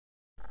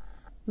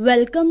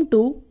Welcome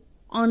to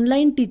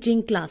online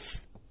teaching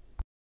class.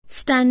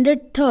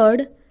 Standard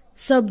 3rd,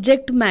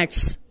 Subject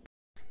Maths.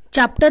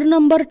 Chapter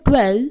number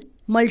 12,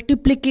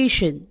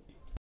 Multiplication.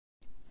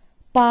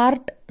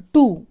 Part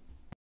 2.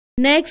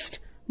 Next,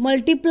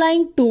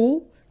 multiplying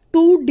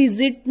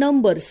two-digit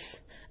numbers.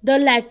 The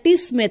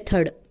lattice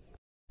method.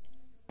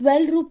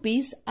 12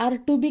 rupees are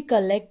to be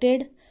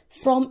collected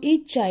from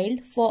each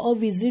child for a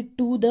visit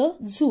to the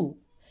zoo.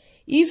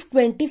 If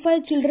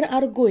 25 children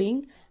are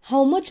going,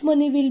 how much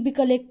money will be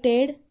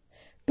collected?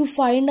 To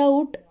find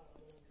out,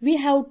 we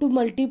have to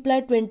multiply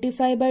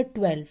 25 by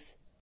 12.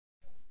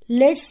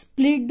 Let's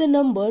split the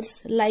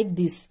numbers like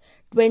this.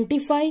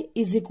 25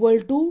 is equal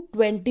to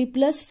 20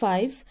 plus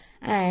 5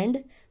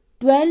 and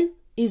 12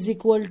 is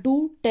equal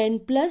to 10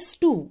 plus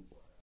 2.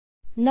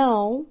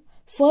 Now,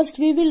 first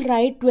we will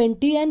write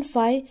 20 and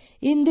 5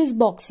 in these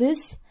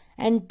boxes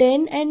and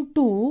 10 and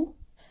 2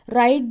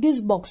 write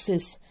these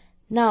boxes.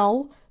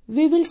 Now,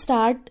 we will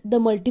start the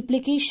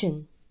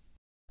multiplication.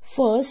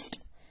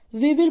 First,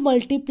 we will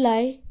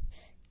multiply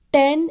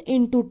 10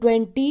 into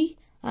 20,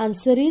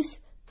 answer is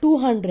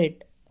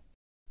 200.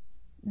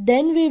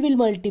 Then we will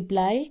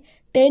multiply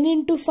 10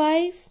 into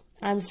 5,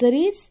 answer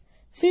is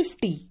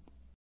 50.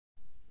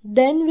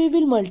 Then we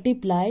will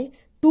multiply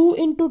 2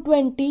 into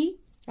 20,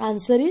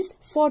 answer is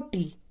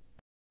 40.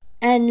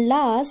 And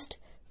last,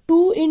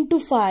 2 into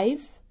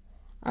 5,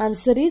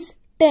 answer is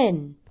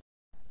 10.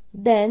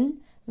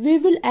 Then we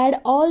will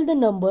add all the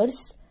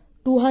numbers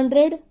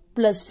 200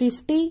 plus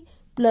 50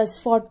 plus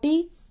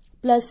 40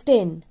 plus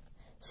 10.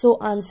 So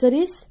answer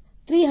is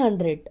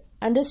 300.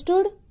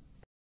 Understood?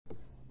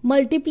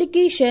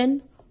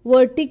 Multiplication,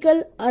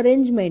 vertical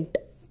arrangement.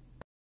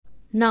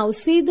 Now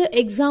see the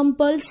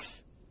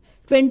examples.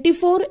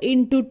 24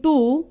 into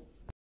 2.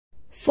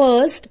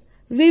 First,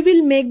 we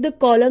will make the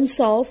columns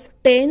of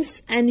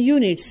tens and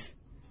units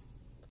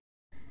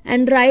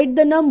and write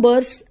the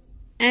numbers,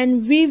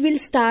 and we will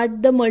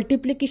start the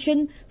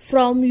multiplication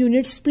from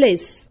units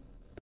place.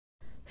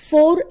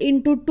 4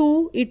 into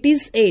 2, it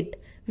is 8.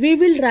 We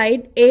will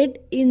write 8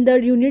 in the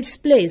units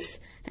place,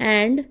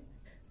 and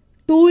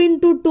 2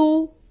 into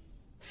 2,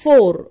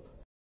 4.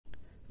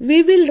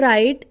 We will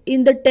write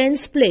in the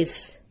tens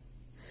place.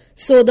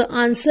 So the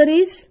answer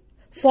is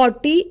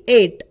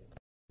 48.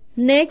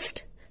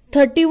 Next,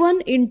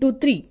 31 into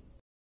 3.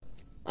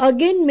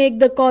 Again make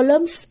the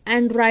columns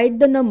and write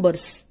the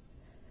numbers.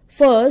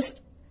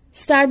 First,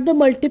 start the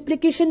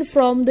multiplication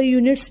from the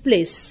units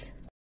place.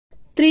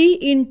 3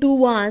 into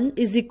 1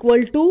 is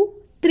equal to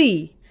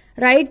 3.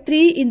 Write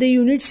 3 in the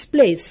units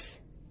place.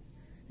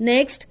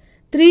 Next,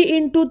 3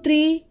 into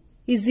 3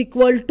 is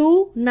equal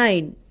to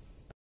 9.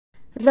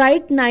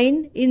 Write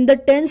 9 in the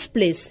tens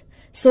place.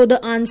 So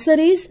the answer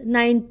is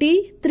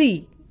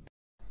 93.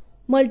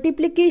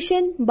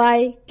 Multiplication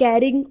by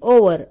carrying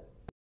over.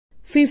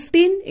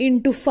 15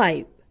 into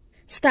 5.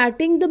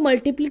 Starting the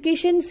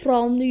multiplication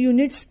from the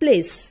units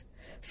place.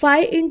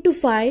 5 into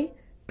 5,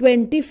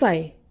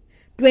 25.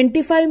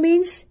 25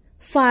 means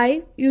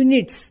 5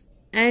 units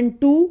and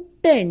 2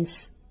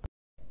 tens.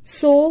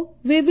 So,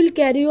 we will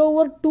carry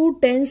over 2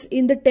 tens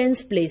in the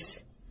tens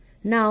place.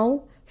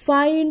 Now,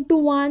 5 into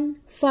 1,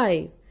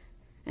 5.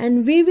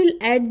 And we will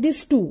add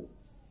this 2.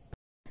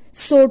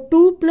 So,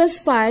 2 plus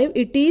 5,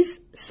 it is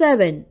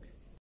 7.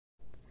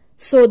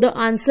 So, the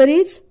answer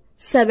is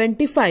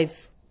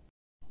 75.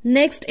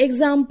 Next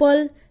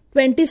example,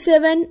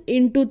 27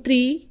 into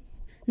 3.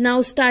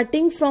 Now,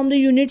 starting from the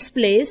units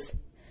place,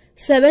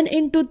 7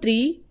 into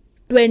 3,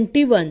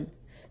 21.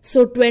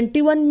 So,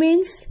 21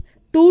 means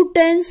 2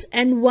 tens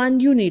and 1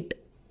 unit.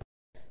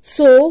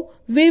 So,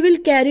 we will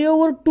carry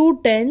over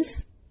 2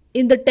 tens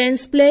in the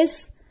tens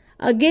place.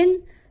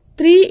 Again,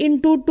 3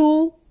 into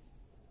 2,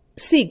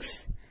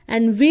 6.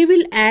 And we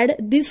will add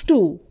this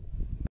 2.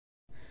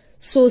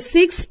 So,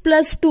 6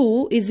 plus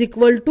 2 is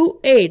equal to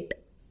 8.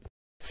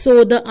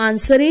 So, the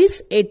answer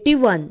is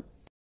 81.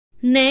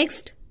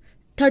 Next,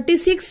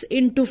 36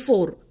 into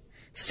 4.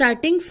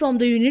 Starting from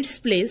the units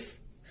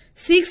place,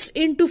 6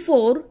 into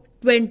 4,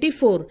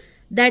 24.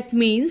 That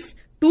means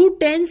 2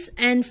 tens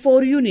and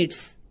 4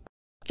 units.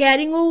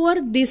 Carrying over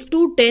these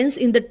 2 tens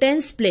in the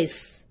tens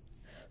place.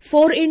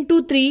 4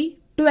 into 3,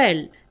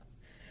 12.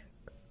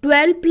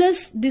 12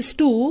 plus this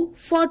 2,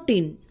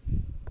 14.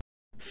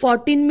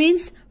 14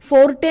 means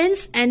 4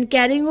 tens and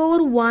carrying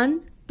over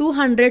 1 to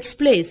hundreds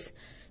place.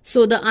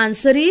 So the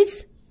answer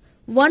is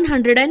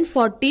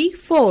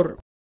 144.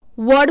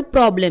 Word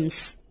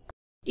problems.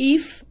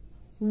 If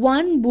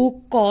one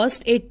book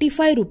cost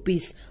 85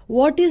 rupees,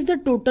 what is the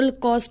total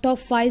cost of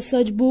 5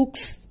 such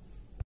books?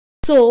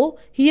 So,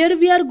 here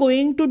we are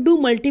going to do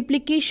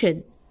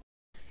multiplication.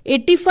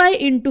 85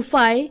 into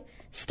 5,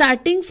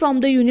 starting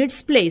from the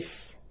units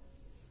place.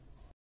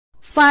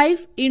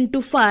 5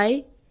 into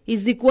 5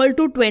 is equal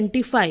to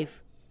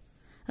 25.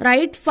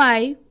 Write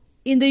 5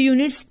 in the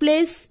units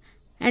place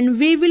and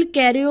we will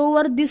carry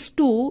over this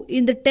 2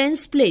 in the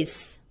tens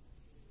place.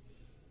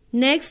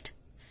 Next,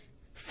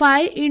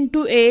 5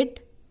 into 8,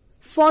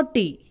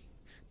 40,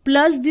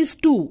 plus this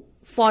 2,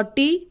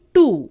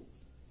 42.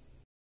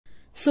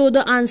 So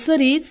the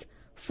answer is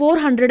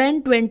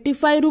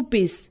 425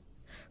 rupees.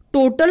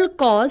 Total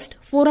cost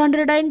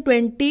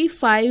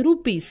 425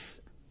 rupees.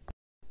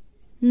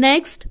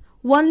 Next,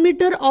 1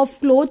 meter of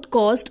cloth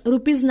cost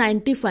rupees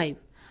 95.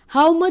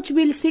 How much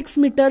will 6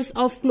 meters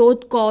of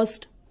cloth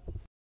cost?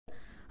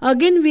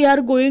 Again we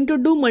are going to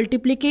do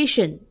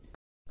multiplication.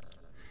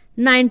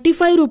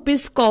 95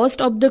 rupees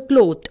cost of the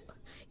cloth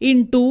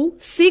into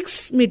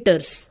 6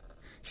 meters.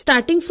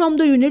 Starting from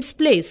the units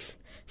place,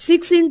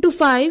 6 into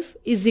 5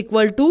 is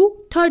equal to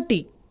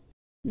 30.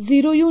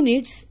 0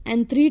 units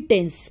and 3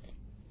 tenths.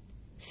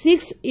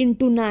 6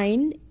 into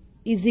 9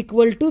 is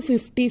equal to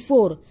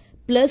 54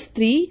 plus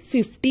 3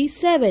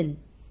 57.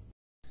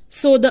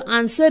 So the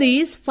answer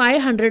is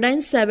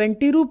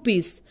 570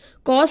 rupees.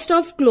 Cost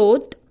of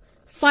cloth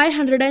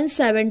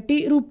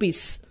 570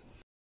 rupees.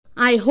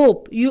 I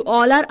hope you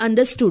all are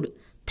understood.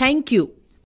 Thank you.